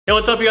Hey,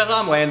 what's up you guys?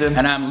 I'm Landon.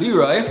 And I'm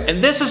Leroy.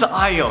 And this is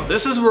IO.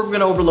 This is where we're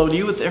gonna overload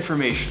you with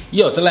information.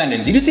 Yo, so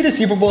Landon, did you see the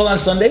Super Bowl on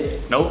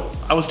Sunday? Nope.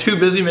 I was too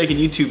busy making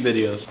YouTube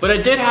videos. But I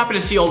did happen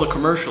to see all the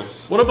commercials.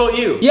 What about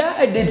you? Yeah,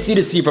 I did see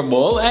the Super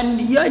Bowl,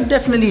 and yeah, I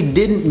definitely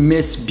didn't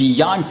miss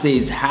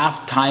Beyonce's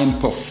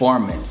halftime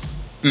performance.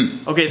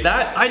 Okay,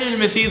 that I didn't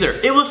miss either.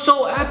 It was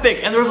so epic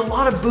and there was a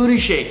lot of booty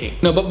shaking.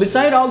 No, but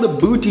beside all the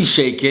booty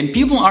shaking,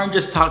 people aren't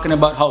just talking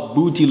about how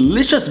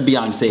bootylicious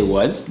Beyonce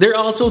was. They're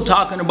also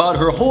talking about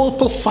her whole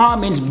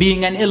performance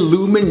being an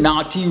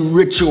Illuminati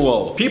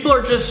ritual. People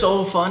are just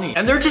so funny.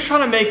 And they're just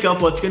trying to make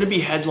up what's gonna be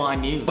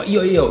headline news. But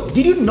yo,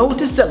 did you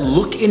notice that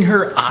look in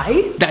her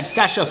eye? That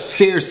Sasha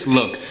Fierce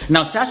look.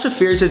 Now, Sasha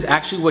Fierce is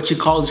actually what she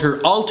calls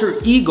her alter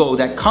ego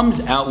that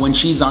comes out when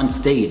she's on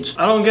stage.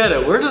 I don't get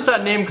it. Where does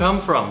that name come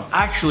from?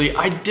 Actually,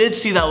 I did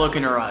see that look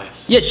in her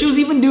eyes. Yeah, she was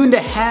even doing the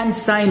hand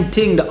sign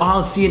thing, the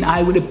all-seeing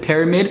eye with a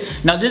pyramid.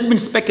 Now, there's been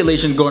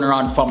speculation going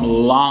around from a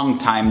long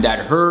time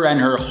that her and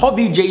her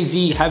hubby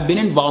Jay-Z have been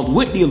involved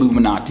with the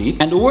Illuminati.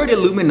 And the word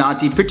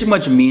Illuminati pretty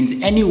much means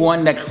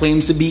anyone that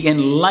claims to be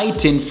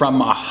enlightened from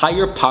a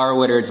higher power,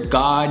 whether it's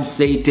God,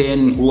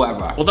 Satan,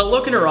 whoever. Well, that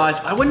look in her eyes,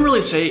 I wouldn't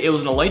really say it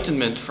was an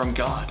enlightenment from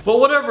God. But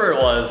whatever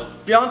it was,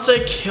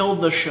 Beyonce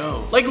killed the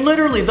show. Like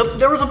literally,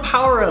 there was a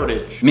power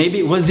outage. Maybe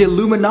it was the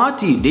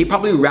Illuminati. They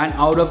probably ran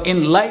out of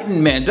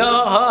enlightenment.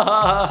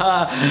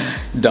 Dumb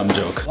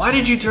joke. Why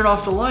did you turn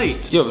off the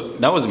light? Yo,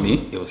 that wasn't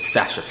me. It was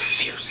Sasha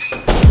Fierce.